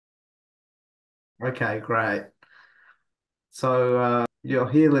Okay, great. So you're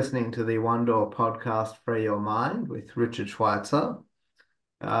here listening to the One Door podcast, Free Your Mind with Richard Schweizer.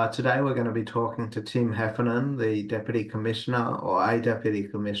 Today we're going to be talking to Tim Heffernan, the Deputy Commissioner or a Deputy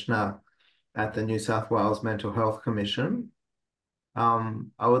Commissioner at the New South Wales Mental Health Commission. I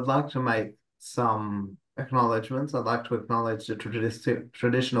would like to make some acknowledgements. I'd like to acknowledge the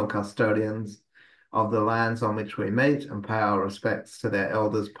traditional custodians of the lands on which we meet and pay our respects to their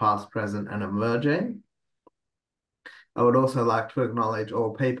elders past, present and emerging. I would also like to acknowledge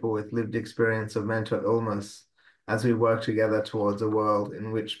all people with lived experience of mental illness as we work together towards a world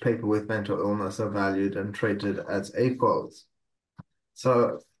in which people with mental illness are valued and treated as equals.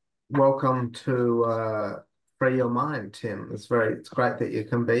 So welcome to Free Your Mind, Tim. It's great that you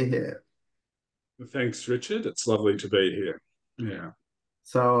can be here. Thanks, Richard. It's lovely to be here. Yeah.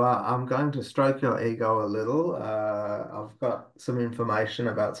 So I'm going to stroke your ego a little. I've got some information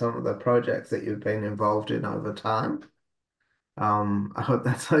about some of the projects that you've been involved in over time. I hope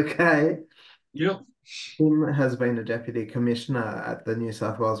that's okay. Yep. Tim has been a Deputy Commissioner at the New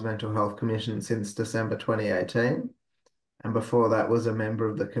South Wales Mental Health Commission since December 2018, and before that was a member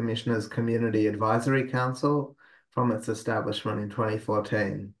of the Commissioner's Community Advisory Council from its establishment in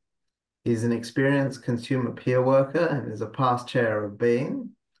 2014. He's an experienced consumer peer worker and is a past chair of BEING,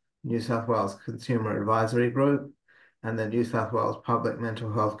 New South Wales Consumer Advisory Group, and the New South Wales Public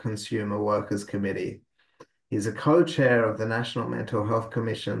Mental Health Consumer Workers Committee. He's a co-chair of the National Mental Health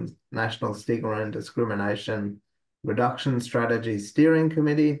Commission's National Stigma and Discrimination Reduction Strategy Steering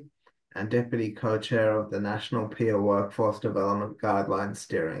Committee and deputy co-chair of the National Peer Workforce Development Guidelines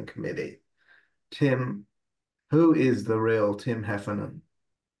Steering Committee. Tim, who is the real Tim Heffernan?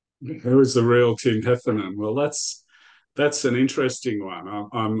 Who is the real Tim Heffernan? Well, that's an interesting one.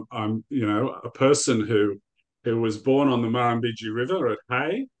 I'm a person who was born on the Murrumbidgee River at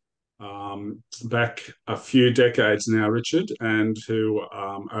Hay, back a few decades now, Richard, and who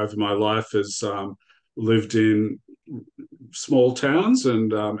over my life has lived in small towns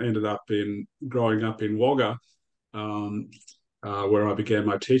and ended up growing up in Wagga, um, where I began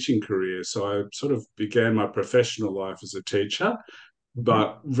my teaching career. So I sort of began my professional life as a teacher,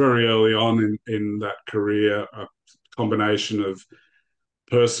 but very early on in that career, a combination of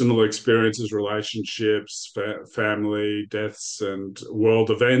personal experiences, relationships, family, deaths, and world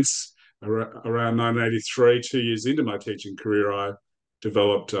events. Around 1983, 2 years into my teaching career, I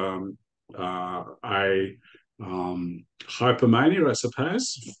developed a hypomania, I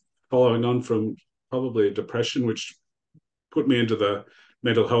suppose, following on from probably a depression, which put me into the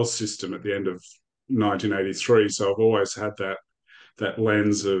mental health system at the end of 1983. So I've always had that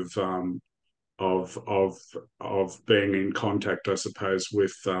lens of being in contact, I suppose,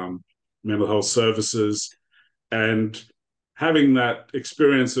 with mental health services, and having that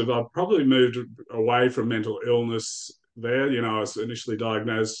experience of I've probably moved away from mental illness there. I was initially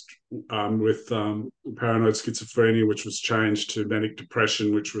diagnosed with paranoid schizophrenia, which was changed to manic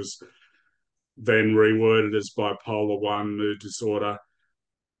depression, which was then reworded as bipolar 1 mood disorder.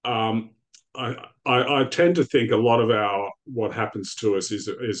 Um, I tend to think a lot of what happens to us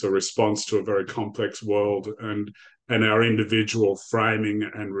is a response to a very complex world, and our individual framing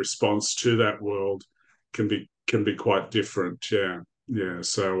and response to that world can be quite different. Yeah, yeah.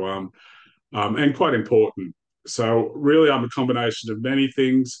 So and quite important. So really, I'm a combination of many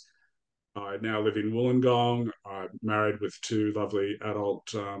things. I now live in Wollongong. I'm married with two lovely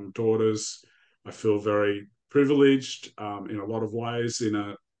adult daughters. I feel very privileged in a lot of ways in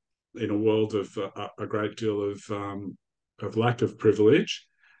a world of a great deal of lack of privilege.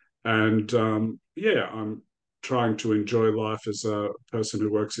 And yeah, I'm trying to enjoy life as a person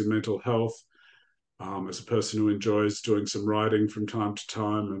who works in mental health, as a person who enjoys doing some writing from time to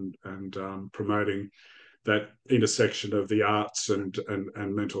time, and promoting that intersection of the arts and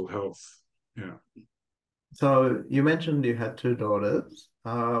mental health. Yeah. So you mentioned you had two daughters.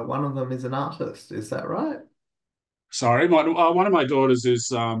 One of them is an artist. Is that right? Sorry, one of my daughters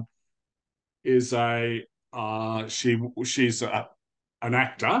is a she's an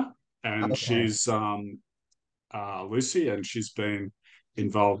actor, and Okay. she's Lucy, and she's been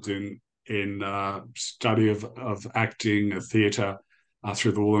involved in study of acting, theatre,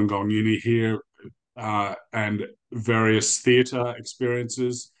 through the Wollongong Uni here, and various theatre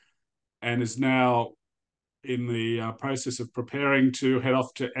experiences, and is now in the process of preparing to head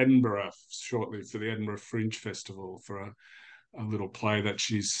off to Edinburgh shortly for the Edinburgh Fringe Festival for a little play that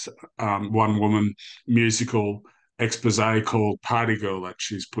she's one woman musical expose called Party Girl that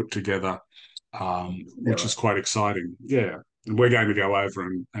she's put together, which is quite exciting. Yeah. And we're going to go over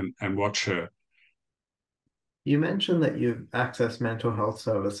and watch her. You mentioned that you've accessed mental health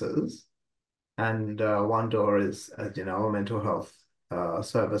services, And One Door is, as you know, a mental health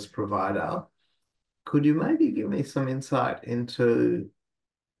service provider. Could you maybe give me some insight into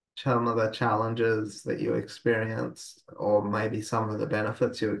some of the challenges that you experienced, or maybe some of the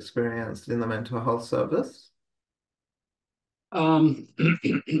benefits you experienced in the mental health service? Um,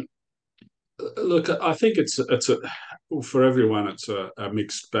 Look, I think it's a for everyone it's a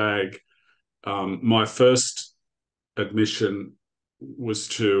mixed bag. My first admission was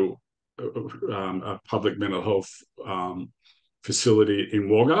to a public mental health facility in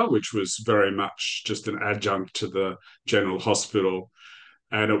Wagga, which was very much just an adjunct to the general hospital,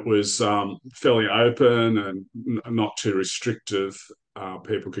 and it was fairly open and not too restrictive.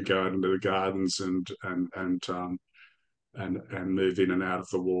 People could go out into the gardens and move in and out of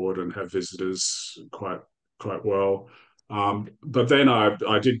the ward and have visitors quite well. But then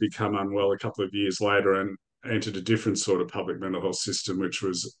I did become unwell a couple of years later and entered a different sort of public mental health system, which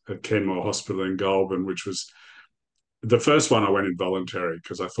was at Kenmore Hospital in Goulburn, which was the first one I went involuntary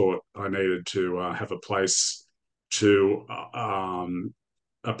because I thought I needed to have to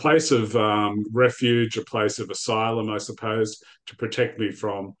a place of refuge, a place of asylum, I suppose, to protect me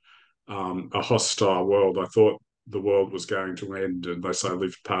from a hostile world. I thought the world was going to end unless I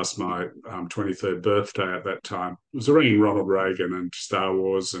lived past my 23rd birthday at that time. It was around Ronald Reagan and Star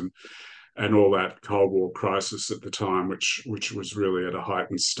Wars and all that Cold War crisis at the time, which was really at a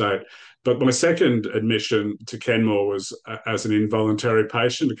heightened state. But my second admission to Kenmore was as an involuntary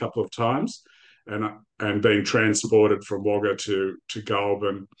patient a couple of times, and being transported from Wagga to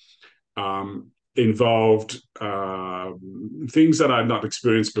Goulburn involved things that I'd not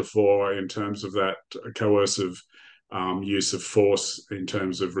experienced before in terms of that coercive use of force in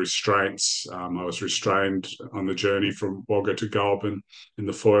terms of restraints. I was restrained on the journey from Wagga to Goulburn in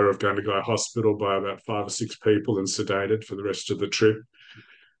the foyer of Gundagai Hospital by about 5 or 6 people and sedated for the rest of the trip.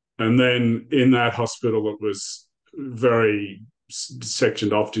 And then in that hospital, it was very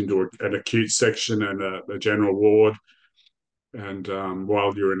sectioned off into an acute section and a general ward. And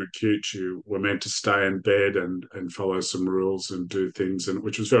while you're in acute, you were meant to stay in bed and follow some rules and do things, and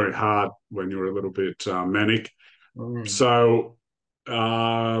which was very hard when you were a little bit manic. Mm. So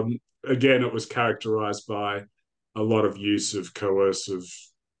again, it was characterized by a lot of use of coercive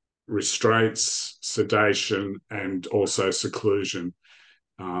restraints, sedation, and also seclusion.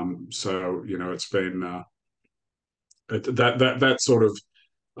 So it's been that sort of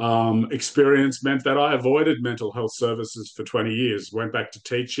experience meant that I avoided mental health services for 20 years. Went back to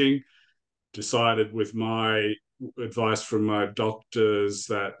teaching, decided with my advice from my doctors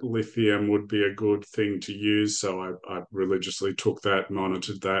that lithium would be a good thing to use. So I religiously took that,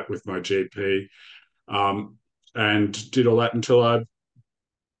 monitored that with my GP, and did all that until I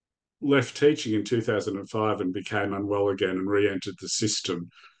left teaching in 2005 and became unwell again and re-entered the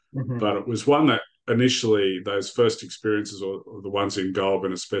system. Mhm. But it was one that initially, those first experiences, or the ones in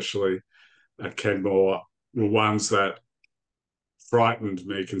Goulburn especially at Kenmore, were ones that frightened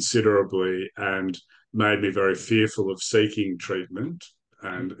me considerably and made me very fearful of seeking treatment.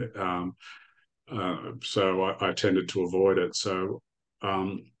 And so I tended to avoid it. So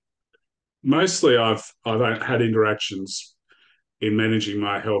um, mostly I've had interactions in managing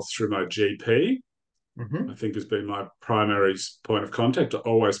my health through my GP. I Mhm. think has been my primary point of contact. To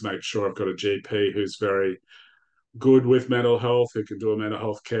always make sure I've got a GP who's very good with mental health, who can do a mental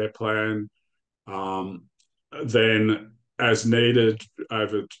health care plan. Um, then, as needed,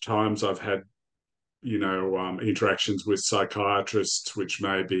 over times I've had interactions with psychiatrists, which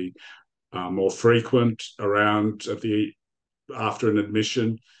may be more frequent around at the after an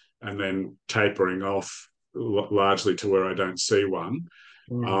admission, and then tapering off largely to where I don't see one.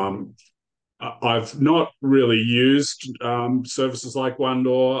 Mm. Um, I've not really used services like One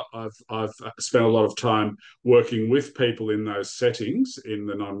Door. I've spent a lot of time working with people in those settings, in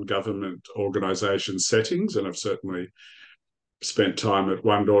the non-government organisation settings, and I've certainly spent time at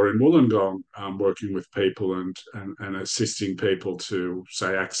One Door in Wollongong working with people and assisting people to,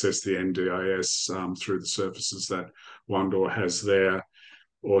 say, access the NDIS through the services that One Door has there,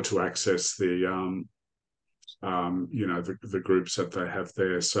 or to access the groups that they have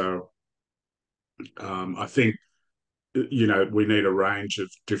there. So I think we need a range of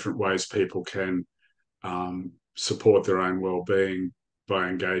different ways people can support their own well-being by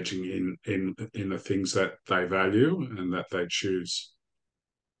engaging in the things that they value and that they choose.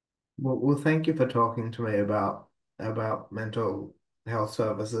 Well, thank you for talking to me about mental health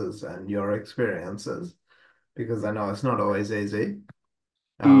services and your experiences, because I know it's not always easy.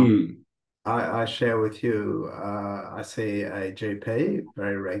 Um, Mm, I share with you, I see a GP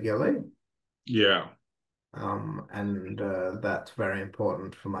very regularly, yeah. and that's very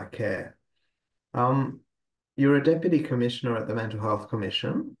important for my care. Um, you're a deputy commissioner at the Mental Health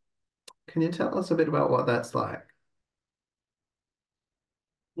Commission. Can you tell us a bit about what that's like?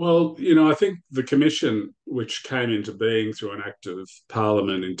 Well, I think the commission, which came into being through an act of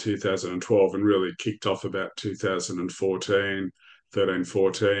parliament in 2012 and really kicked off about 2014, 13,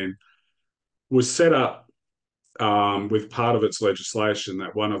 14, was set up with part of its legislation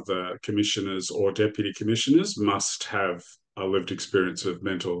that one of the commissioners or deputy commissioners must have a lived experience of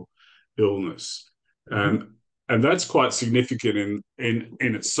mental illness. Hmm. And and that's quite significant in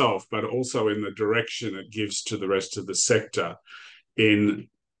itself, but also in the direction it gives to the rest of the sector in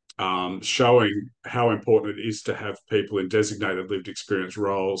showing how important it is to have people in designated lived experience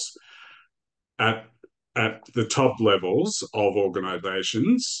roles at at the top levels of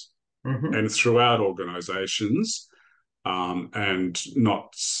organisations Hmm. and throughout organisations, and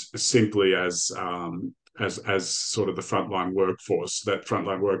not simply as sort of the frontline workforce. That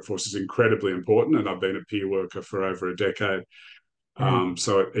frontline workforce is incredibly important, and I've been a peer worker for over a decade. Mm.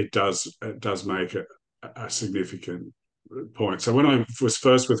 So it does make a significant point. So when I was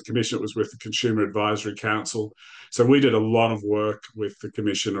first with the Commission, it was with the Consumer Advisory Council. So we did a lot of work with the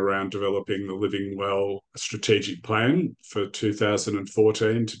Commission around developing the Living Well strategic plan for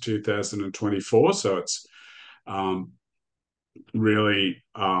 2014 to 2024. So it's um, really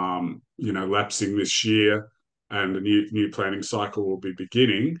lapsing this year, and a new planning cycle will be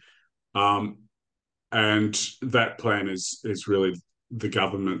beginning. Um, and that plan is really the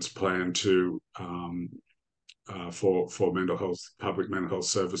government's plan to for mental health, public mental health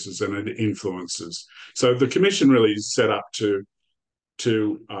services, and it influences. So the commission really is set up to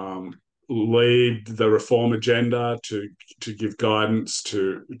lead the reform agenda, to give guidance,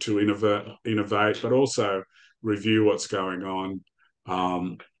 to innovate, but also review what's going on,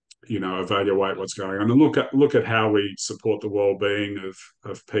 evaluate what's going on, and look at how we support the well-being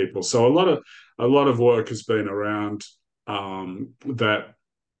of people. So a lot of work has been around that.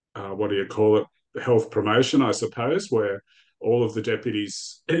 What do you call it? Health promotion, I suppose, where all of the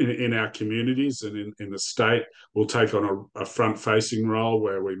deputies in our communities and in the state will take on a front-facing role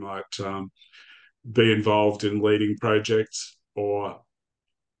where we might be involved in leading projects or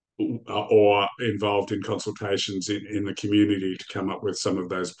involved in consultations in the community to come up with some of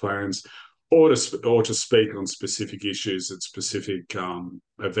those plans, or to speak on specific issues at specific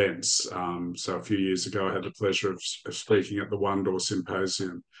events. So a few years ago, I had the pleasure of speaking at the One Door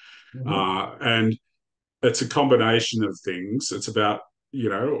Symposium, Hmm. and it's a combination of things. It's about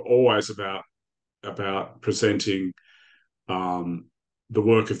always about presenting um, the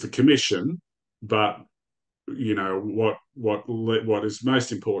work of the commission, but what is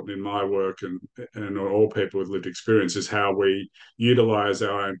most important in my work and all people with lived experience is how we utilize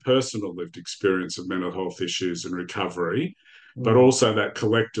our own personal lived experience of mental health issues and recovery, but Mm. also that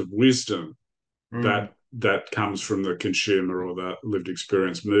collective wisdom Mm. that comes from the consumer or the lived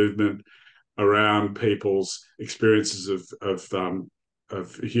experience movement around people's experiences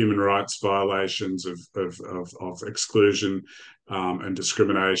of human rights violations, of exclusion and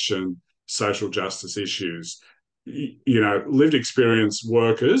discrimination, social justice issues. Lived experience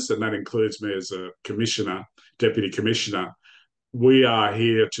workers, and that includes me as a commissioner, deputy commissioner. We are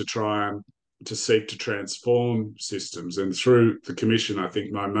here to try and to seek to transform systems, and through the commission, I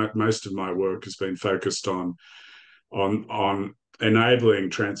think most of my work has been focused on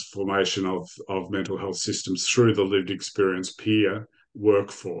enabling transformation of mental health systems through the lived experience peer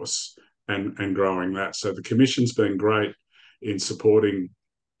workforce and growing that. So the commission's been great in supporting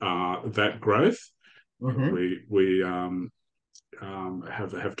that growth. Hmm. We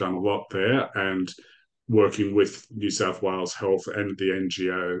have done a lot there, and working with New South Wales Health and the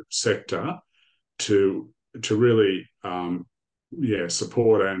NGO sector to really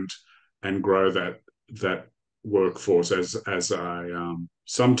support and grow that workforce as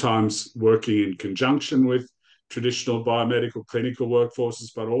sometimes working in conjunction with traditional biomedical clinical workforces,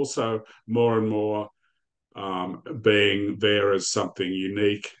 but also more and more being there as something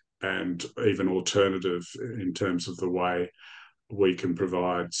unique and even alternative in terms of the way we can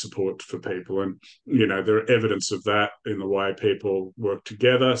provide support for people. And there are evidence of that in the way people work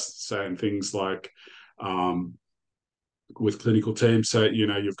together, saying things like with clinical teams. So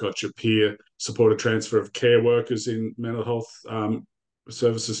you've got your peer supported transfer of care workers in mental health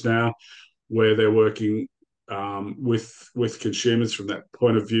services now, where they're working with consumers from that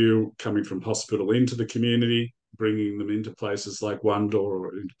point of view, coming from hospital into the community, bringing them into places like One Door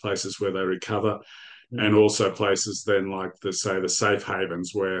or into places where they recover, and Mm. also places then like the safe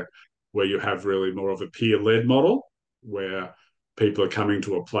havens where you have really more of a peer led model where people are coming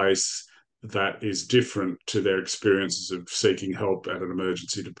to a place that is different to their experiences of seeking help at an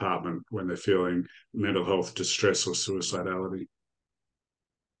emergency department when they're feeling mental health distress or suicidality.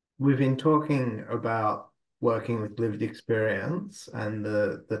 We've been talking about working with lived experience, and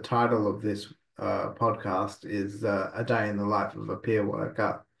the title of this podcast is A Day in the Life of a Peer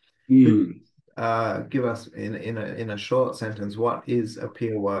Worker. Mm. Give us in a short sentence, what is a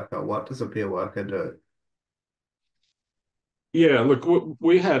peer worker? What does a peer worker do? Yeah, look,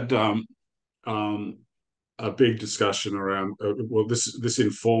 we had um, a big discussion around. Well, this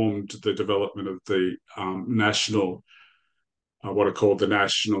informed the development of the national, what are called the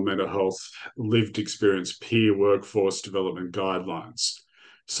National Mental Health Lived Experience Peer Workforce Development Guidelines.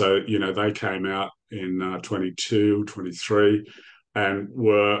 So, they came out in 22, 23, and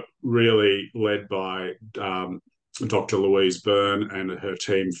were really led by Dr. Louise Byrne and her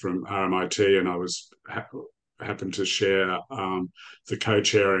team from RMIT, and I was happened to share the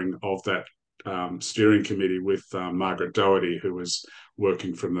co-chairing of that steering committee with Margaret Doherty, who was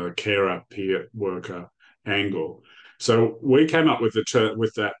working from the carer peer worker angle. So we came up with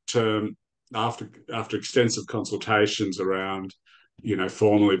that term after extensive consultations around,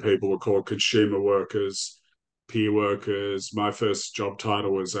 formerly people were called consumer workers, peer workers. My first job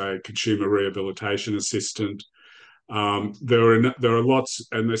title was a consumer rehabilitation assistant. There are lots,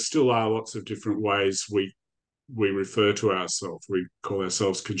 and there still are lots of different ways we refer to ourselves. We call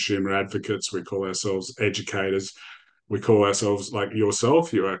ourselves consumer advocates. We call ourselves educators. We call ourselves, like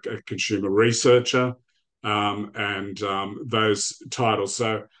yourself, you're a consumer researcher, and those titles.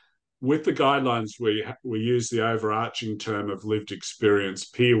 So with the guidelines, we use the overarching term of lived experience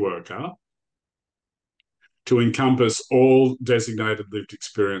peer worker to encompass all designated lived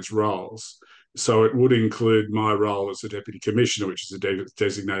experience roles. So it would include my role as a deputy commissioner, which is a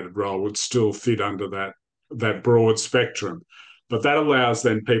designated role, would still fit under that broad spectrum. But that allows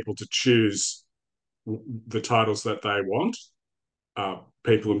then people to choose the titles that they want,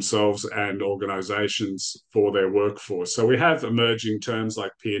 people themselves and organisations for their workforce. So we have emerging terms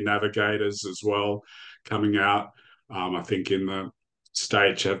like peer navigators as well coming out. I think in the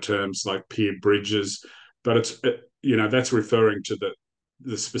States you have terms like peer bridges, but that's referring to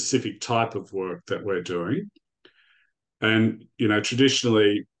the specific type of work that we're doing. And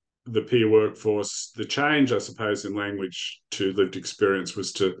traditionally the peer workforce, the change, I suppose, in language to lived experience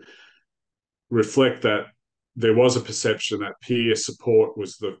was to reflect that there was a perception that peer support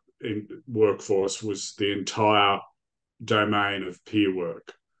was the workforce was the entire domain of peer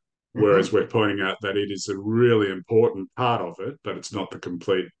work, whereas Mm-hmm. we're pointing out that it is a really important part of it, but it's not the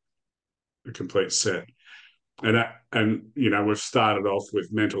complete set. And we've started off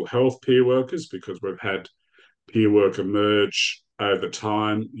with mental health peer workers because we've had peer work emerge over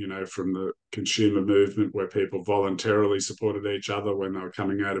time, from the consumer movement where people voluntarily supported each other when they were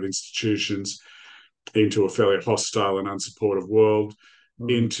coming out of institutions into a fairly hostile and unsupportive world,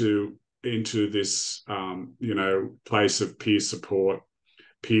 Mm. into this place of peer support,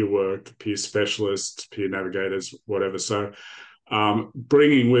 peer work, peer specialists, peer navigators, whatever. So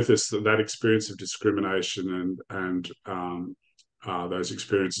bringing with us that experience of discrimination and those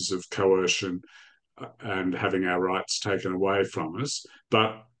experiences of coercion and having our rights taken away from us,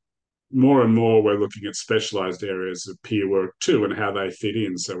 but more and more we're looking at specialised areas of peer work too and how they fit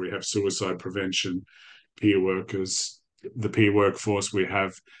in. So we have suicide prevention peer workers, the peer workforce, we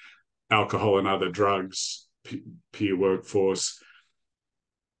have alcohol and other drugs peer workforce.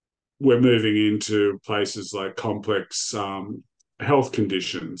 We're moving into places like complex health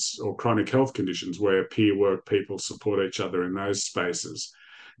conditions or chronic health conditions where peer work people support each other in those spaces.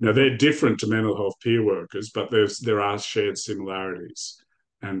 Now they're different to mental health peer workers, but there are shared similarities.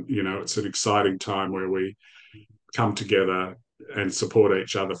 And it's an exciting time where we come together and support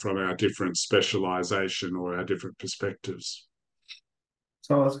each other from our different specialisation or our different perspectives.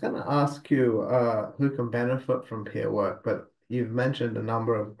 So I was going to ask you who can benefit from peer work, but you've mentioned a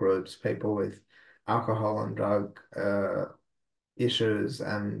number of groups, people with alcohol and drug issues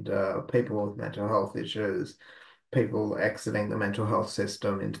and people with mental health issues, people exiting the mental health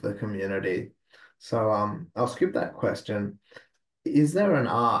system into the community. So I'll skip that question. Is there an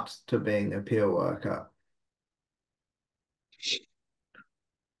art to being a peer worker?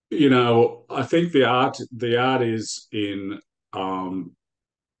 I think the art is in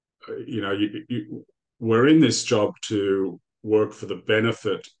we're in this job to work for the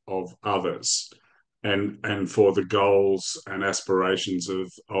benefit of others and for the goals and aspirations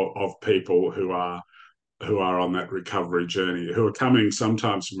of people who are on that recovery journey, who are coming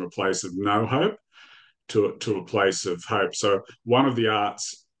sometimes from a place of no hope to a place of hope. So one of the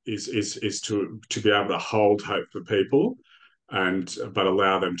arts is to be able to hold hope for people, and but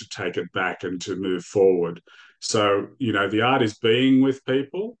allow them to take it back and to move forward. So, the art is being with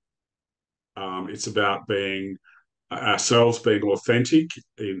people. It's about being ourselves, being authentic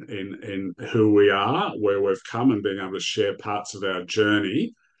in who we are, where we've come, and being able to share parts of our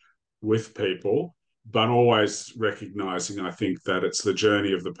journey with people, but always recognizing, I think, that it's the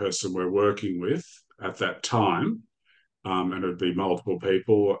journey of the person we're working with at that time. And it would be multiple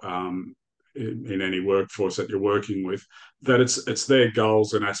people in any workforce that you're working with, that it's their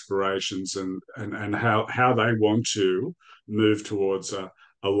goals and aspirations, and how they want to move towards a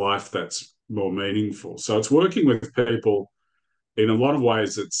life that's more meaningful. So it's working with people. In a lot of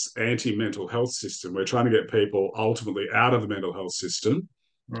ways, it's anti-mental health system. We're trying to get people ultimately out of the mental health system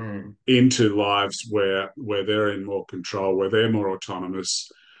Mm. into lives where they're in more control, where they're more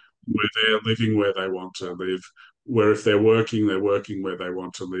autonomous, where they're living where they want to live, where if they're working where they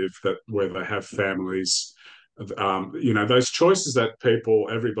want to live, that where they have families, those choices that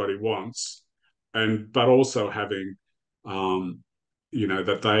everybody wants, but also having,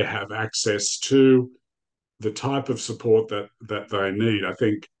 that they have access to the type of support that they need. I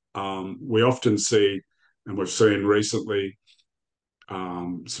think we often see, and we've seen recently,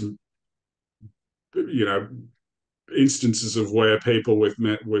 some, you know, instances of where people with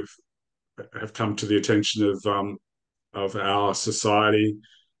have come to the attention of our society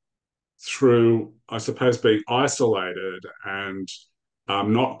through, I suppose, being isolated and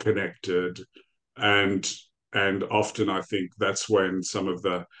not connected, and often I think that's when some of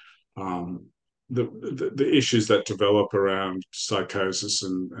um, the issues that develop around psychosis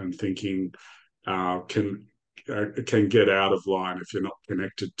and thinking can get out of line if you're not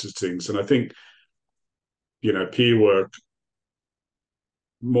connected to things. And I think peer work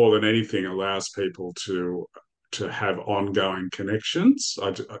more than anything allows people to have ongoing connections.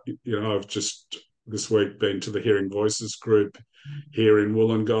 I've just this week been to the Hearing Voices group here in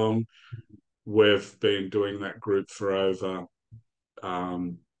Wollongong. We've been doing that group for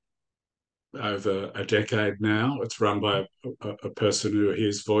um, over a decade now. It's run by a person who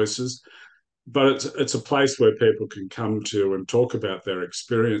hears voices, but it's a place where people can come to and talk about their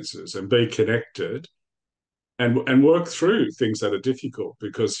experiences and be connected and work through things that are difficult,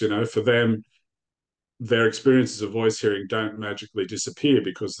 because for them, their experiences of voice hearing don't magically disappear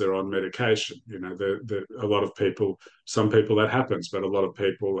because they're on medication. A lot of people, some people that happens, but a lot of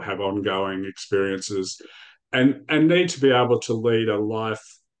people have ongoing experiences and need to be able to lead a life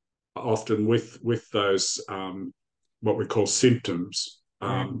often with those what we call symptoms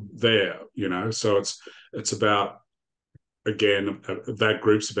Mm. there. So it's about, again, that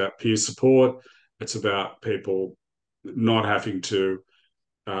group's about peer support. It's about people not having to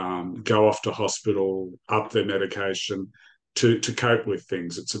go off to hospital, up their medication to cope with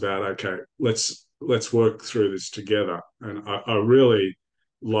things. It's about, okay, let's work through this together. And I really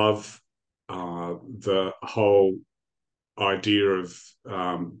love the whole idea of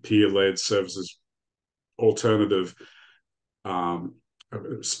peer-led services, alternative um,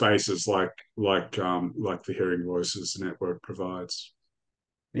 spaces like the Hearing Voices Network provides.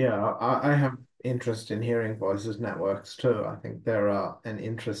 Yeah, I have interest in hearing voices networks too. I think they're an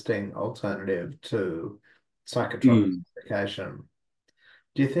interesting alternative to psychotronic Mm. medication.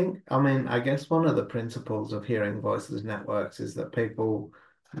 Do you think, I mean, I guess one of the principles of hearing voices networks is that people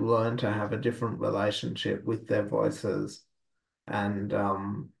learn to have a different relationship with their voices and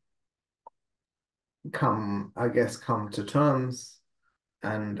come to terms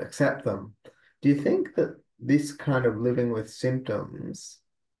and accept them. Do you think that this kind of living with symptoms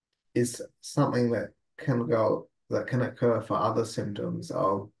is something that can occur for other symptoms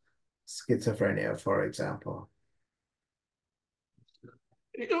of schizophrenia, for example?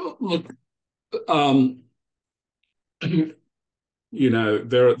 Look, um,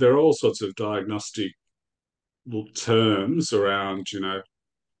 there are all sorts of diagnostic terms around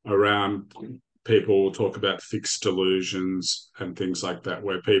people will talk about fixed delusions and things like that,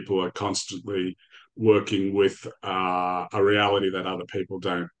 where people are constantly working with a reality that other people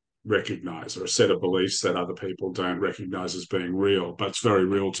don't recognize, or a set of beliefs that other people don't recognize as being real, but it's very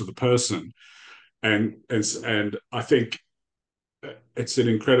real to the person. And I think it's an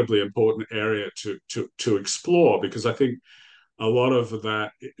incredibly important area to explore, because I think a lot of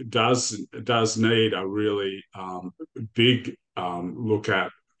that does need a really big look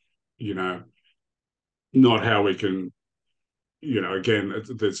at, you know, not how we can, again,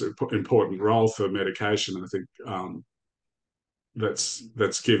 there's an important role for medication. I think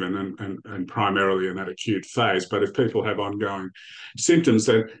that's given, and primarily in that acute phase. But if people have ongoing symptoms,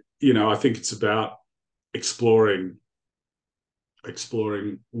 then I think it's about exploring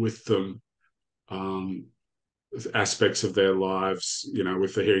with them, um, aspects of their lives.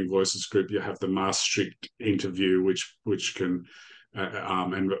 With the Hearing Voices group, you have the Maastricht interview, which can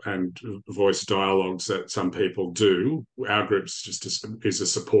and voice dialogues that some people do. Our group's just is a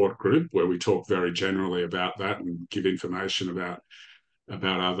support group where we talk very generally about that and give information about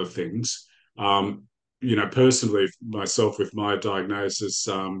other things. Personally, myself with my diagnosis,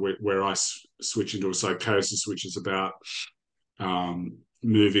 where I switch into a psychosis, which is about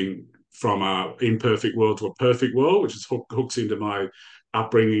moving from a imperfect world to a perfect world, which is hooks into my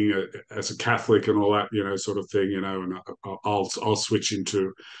upbringing as a Catholic and all that, sort of thing, and I'll switch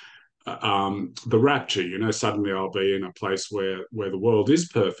into the rapture. Suddenly I'll be in a place where the world is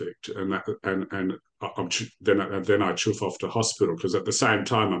perfect, and then I chuff off to hospital because at the same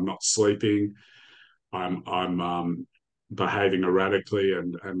time I'm not sleeping. I'm behaving erratically,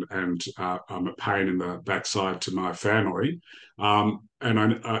 and I'm a pain in the backside to my family. And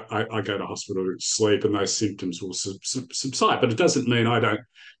I go to hospital to sleep, and those symptoms will subside. But it doesn't mean I don't,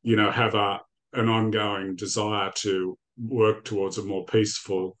 have an ongoing desire to work towards a more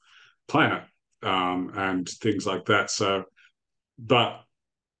peaceful planet, and things like that. So, but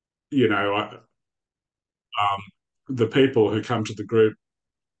the people who come to the group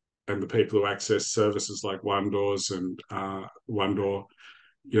and the people who access services like One Doors and One Door,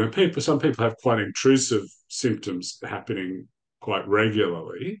 some people have quite intrusive symptoms happening quite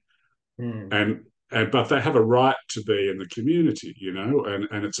regularly, Mm. and but they have a right to be in the community,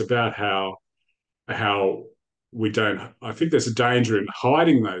 and it's about how we don't. I think there's a danger in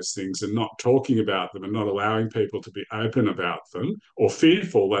hiding those things and not talking about them and not allowing people to be open about them, or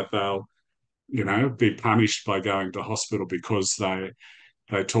fearful that they'll be punished by going to hospital because they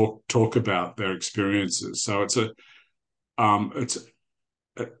talk about their experiences. So it's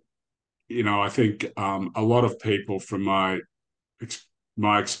I think a lot of people from my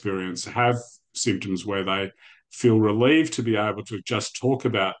experience have symptoms where they feel relieved to be able to just talk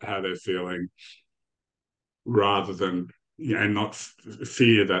about how they're feeling rather than and not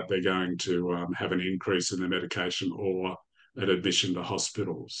fear that they're going to have an increase in their medication or an admission to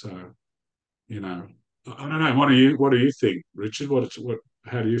hospital. So you know, I don't know. What do you think, Richard?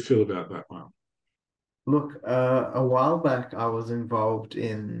 How do you feel about that one? Look, a while back, I was involved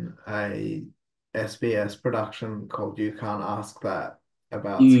in a SBS production called You Can't Ask That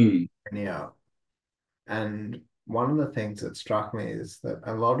about Mm, schizophrenia. And one of the things that struck me is that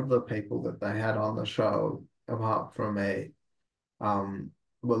a lot of the people that they had on the show, apart from me, um,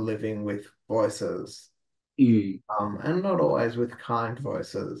 were living with voices, mm, and not always with kind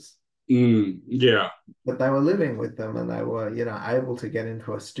voices, yeah. but they were living with them and they were, able to get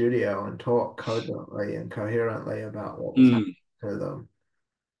into a studio and talk cogently and coherently about what was happening Mm, to them.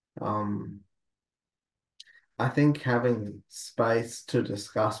 Um, I think having space to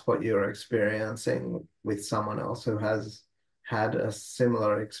discuss what you're experiencing with someone else who has had a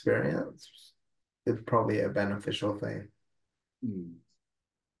similar experience is probably a beneficial thing. mm,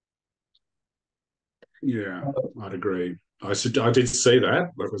 yeah, I'd agree. I did see that.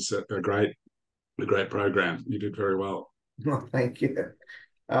 That was a great program. You did very well. Well, thank you.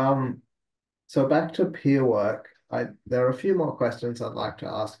 Um, so back to peer work. There are a few more questions I'd like to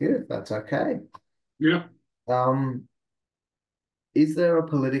ask you, if that's okay. Yeah. Um, is there a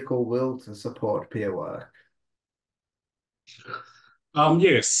political will to support peer work?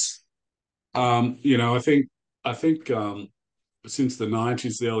 Yes. I think since the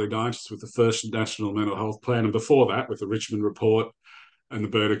early '90s, with the first National Mental Health Plan, and before that, with the Richmond Report and the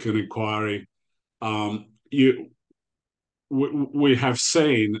Burdekin Inquiry, you we have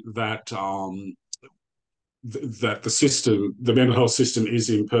seen that that the mental health system, is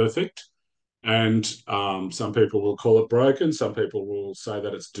imperfect, and some people will call it broken. Some people will say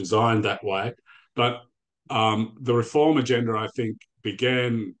that it's designed that way. But the reform agenda, I think,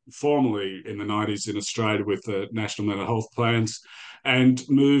 began formally in the '90s in Australia with the National Mental Health Plans, and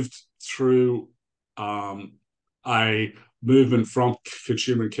moved through a movement from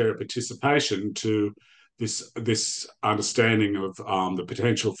consumer care participation to this understanding of the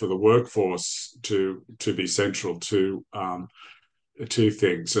potential for the workforce to be central to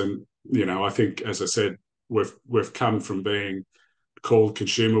things. And I think, as I said, we've come from being called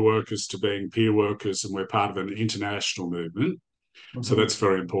consumer workers to being peer workers, and we're part of an international movement. So Mhm. that's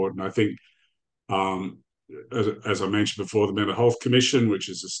very important. I think, um, as I mentioned before, the Mental Health Commission, which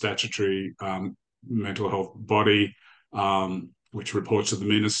is a statutory mental health body, which reports to the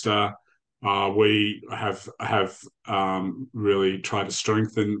minister. We have really tried to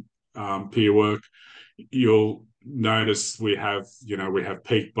strengthen peer work. You'll notice we have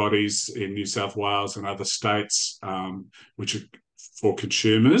peak bodies in New South Wales and other states, which are for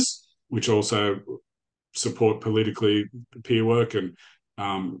consumers, which also support politically peer work, and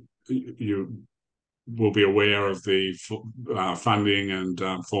you will be aware of the funding and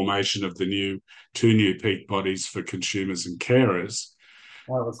formation of the two new peak bodies for consumers and carers.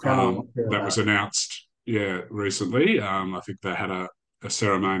 I was kind of wondering That was about. announced, yeah, recently. I think they had a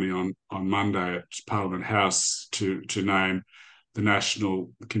ceremony on Monday at Parliament House to name the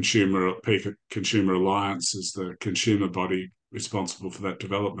National Peak Consumer Alliance as the consumer body responsible for that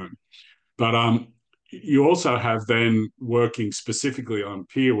development. But you also have then working specifically on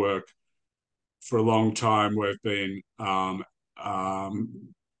peer work. For a long time, we've been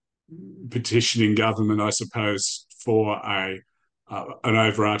petitioning government, I suppose, for an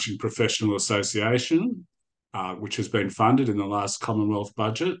overarching professional association, which has been funded in the last Commonwealth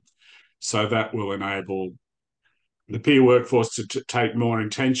budget. So that will enable the peer workforce to take more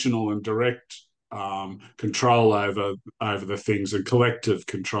intentional and direct control over the things, and collective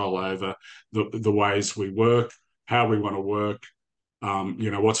control over the ways we work, how we want to work,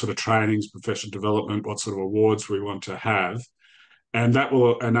 what sort of trainings, professional development, what sort of awards we want to have. And that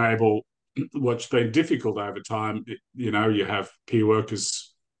will enable what's been difficult over time. You have peer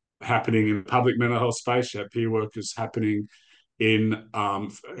workers happening in public mental health space, you have peer workers happening in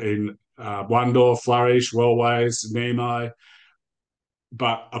Wandor, Flourish, Wellways, Nemo,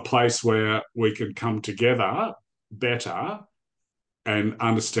 but a place where we can come together better and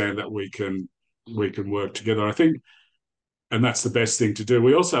understand that we can work together. I think, and that's the best thing to do.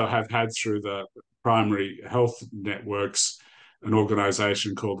 We also have had through the primary health networks an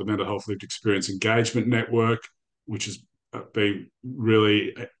organisation called the Mental Health Lived Experience Engagement Network, which has been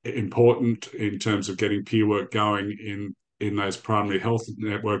really important in terms of getting peer work going in those primary health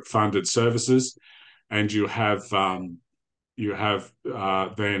network funded services. And you have then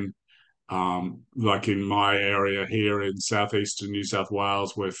like in my area here in southeastern New South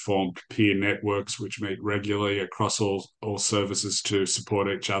Wales, we've formed peer networks which meet regularly across all services to support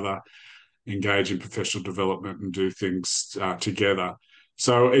each other, engage in professional development, and do things together.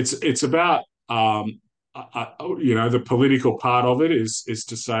 So it's about the political part of it is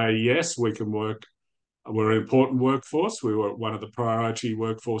to say yes, we can work. We're an important workforce. We were one of the priority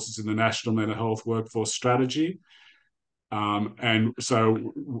workforces in the National Mental Health Workforce Strategy. And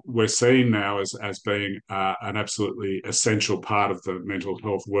so we're seen now as being an absolutely essential part of the mental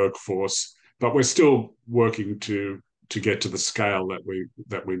health workforce, but we're still working to get to the scale that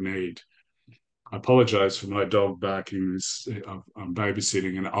we need. I apologise for my dog barking. I'm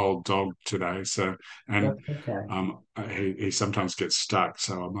babysitting an old dog today, and That's okay. he sometimes gets stuck,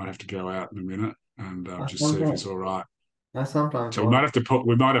 so I might have to go out in a minute and I just see if he's sometimes, all right. I sometimes So wonder.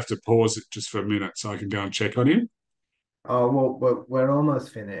 we might have to pause it just for a minute so I can go and check on him. Oh, well, we're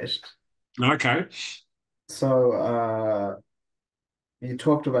almost finished. Okay. So, you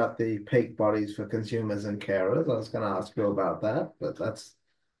talked about the peak bodies for consumers and carers. I was going to ask you about that, but that's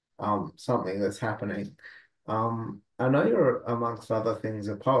something that's happening. I know you're, amongst other things,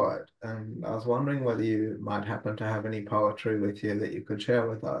 a poet, and I was wondering whether you might happen to have any poetry with you that you could share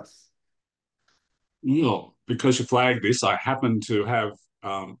with us. Yeah, because you flagged this, I happen to have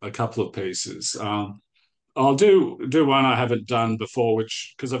a couple of pieces. I'll do one I haven't done before,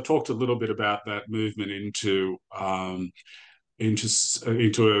 which because I've talked a little bit about that movement into a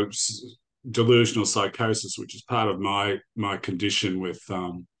delusional psychosis, which is part of my condition with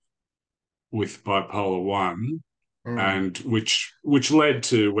bipolar one, Mm, and which led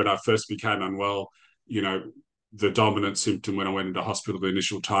to when I first became unwell, you know, the dominant symptom when I went into hospital the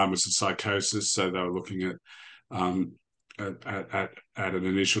initial time was a psychosis. So they were looking um, at an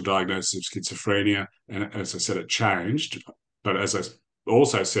initial diagnosis of schizophrenia, and as I said, it changed. But as I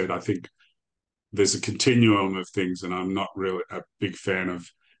also said, I think there's a continuum of things, and I'm not really a big fan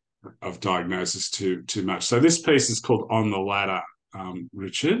of diagnosis too much. So this piece is called "On the Ladder,"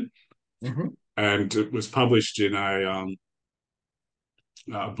 Richard, hmm and it was published in a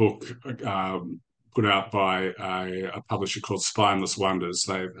book put out by a publisher called Spineless Wonders.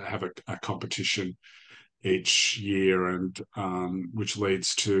 They have a competition each year, and which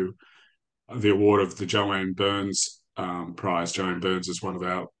leads to the award of the Joanne Burns Prize. Joanne Burns is one of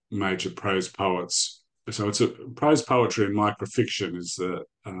our major prose poets. So it's a prose poetry and microfiction is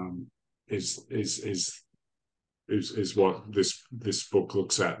what this book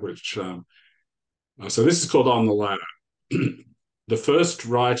looks at. Which so this is called On the Ladder. The first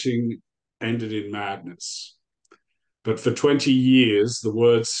writing ended in madness. But for 20 years, the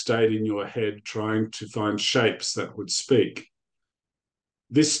words stayed in your head, trying to find shapes that would speak.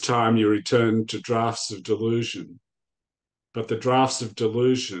 This time you return to drafts of delusion, but the drafts of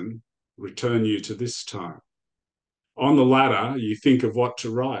delusion return you to this time. On the ladder, you think of what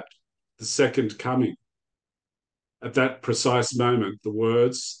to write, the second coming, At that precise moment, the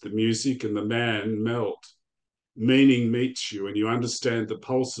words, the music, and the man melt. Meaning meets you, and you understand the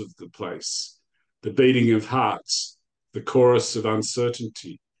pulse of the place, the beating of hearts, the chorus of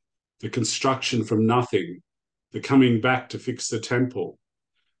uncertainty, the construction from nothing, the coming back to fix the temple,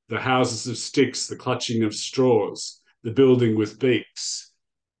 the houses of sticks, the clutching of straws, the building with beaks.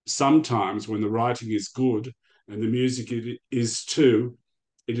 Sometimes, when the writing is good and the music is too,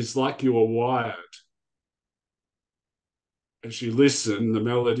 it is like you are wired. As you listen, the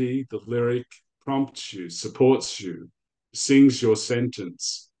melody, the lyric prompts you, supports you, sings your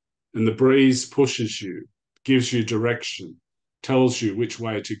sentence, and the breeze pushes you, gives you direction, tells you which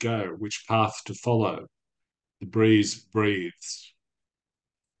way to go, which path to follow. The breeze breathes.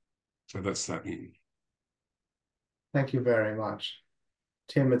 So that's that one. Thank you very much.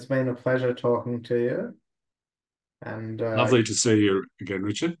 Tim, it's been a pleasure talking to you, and Lovely to see you again,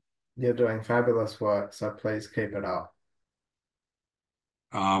 Richard. you're doing fabulous work, so please keep it up.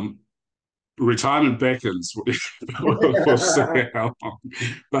 Um, Retirement beckons. We'll see how long.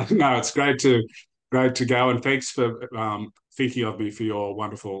 But no, it's great to go, and thanks for thinking of me for your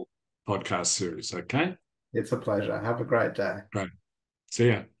wonderful podcast series. Okay, It's a pleasure. Have a great day. great. See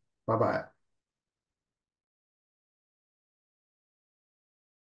ya. Bye-bye.